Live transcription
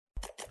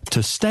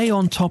To stay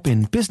on top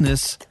in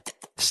business,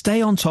 stay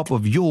on top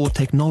of your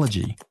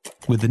technology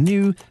with the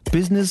new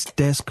Business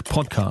Desk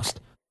podcast,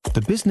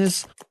 The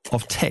Business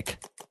of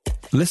Tech.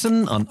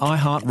 Listen on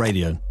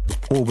iHeartRadio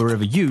or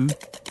wherever you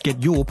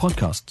get your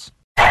podcasts.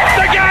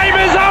 The game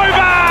is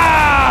over!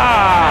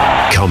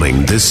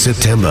 Coming this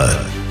September,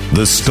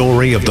 the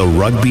story of the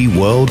Rugby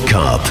World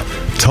Cup,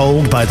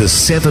 told by the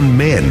 7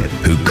 men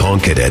who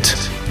conquered it.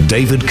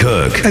 David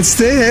Kirk. It's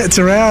there, it's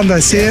around, I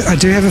see it. I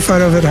do have a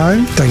photo of it at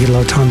home. Don't get a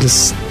lot of time to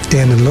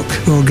stand and look.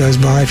 The world goes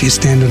by if you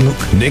stand and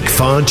look. Nick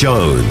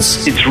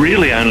Farr-Jones. It's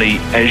really only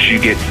as you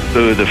get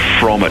further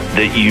from it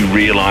that you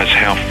realise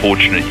how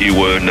fortunate you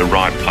were in the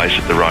right place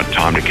at the right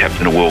time to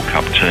captain a World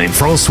Cup team.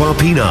 Francois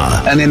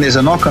Pienaar. And then there's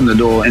a knock on the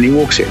door and he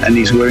walks in and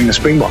he's wearing a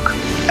Springbok.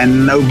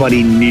 And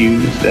nobody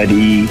knew that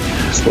he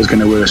was going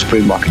to wear a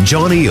Springbok.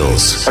 John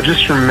Eales. I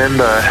just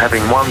remember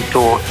having one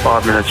thought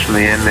 5 minutes from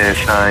the end there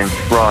saying,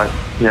 right,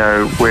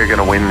 we're going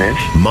to win this.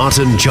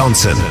 Martin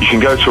Johnson. You can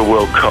go to a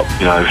World Cup,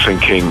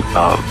 thinking,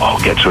 I'll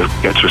get to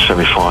a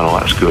semi-final,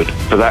 that's good.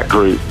 For that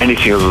group,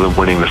 anything other than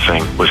winning the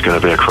thing was going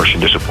to be a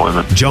crushing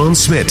disappointment. John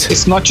Smith.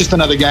 It's not just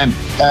another game.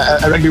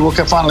 A Rugby World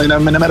Cup final, no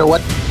matter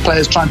what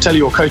players try and tell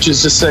you, or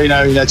coaches just say,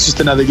 it's just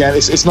another game.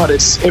 It's not,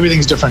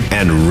 everything's different.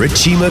 And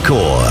Richie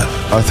McCaw.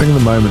 I think the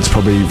moment's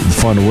probably the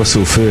final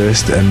whistle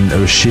first, and it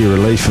was sheer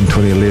relief in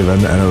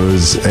 2011, and it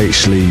was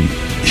actually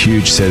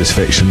huge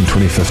satisfaction in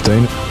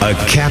 2015. A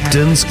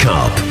Captain's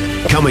Cup.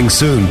 Coming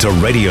soon to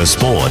Radio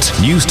Sport,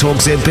 News Talk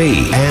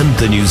ZB and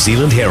the New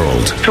Zealand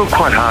Herald. It's still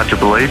quite hard to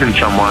believe in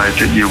some ways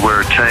that you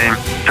were a team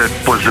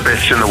that was the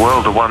best in the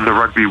world that won the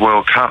Rugby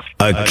World Cup.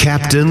 A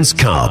Captain's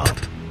Cup.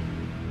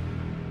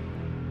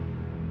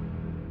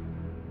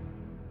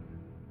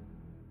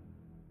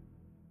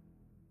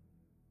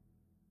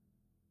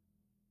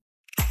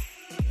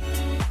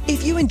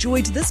 If you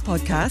enjoyed this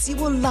podcast, you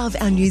will love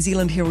our New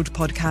Zealand Herald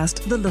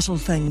podcast, The Little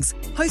Things,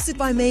 hosted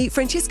by me,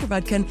 Francesca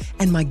Rudkin,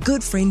 and my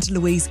good friend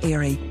Louise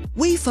Airy.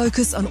 We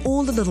focus on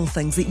all the little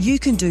things that you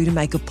can do to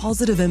make a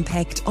positive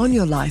impact on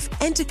your life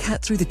and to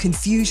cut through the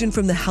confusion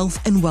from the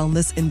health and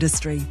wellness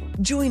industry.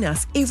 Join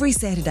us every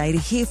Saturday to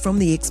hear from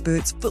the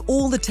experts for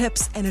all the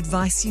tips and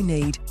advice you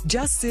need.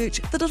 Just search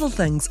The Little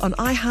Things on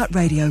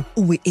iHeartRadio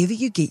or wherever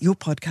you get your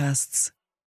podcasts.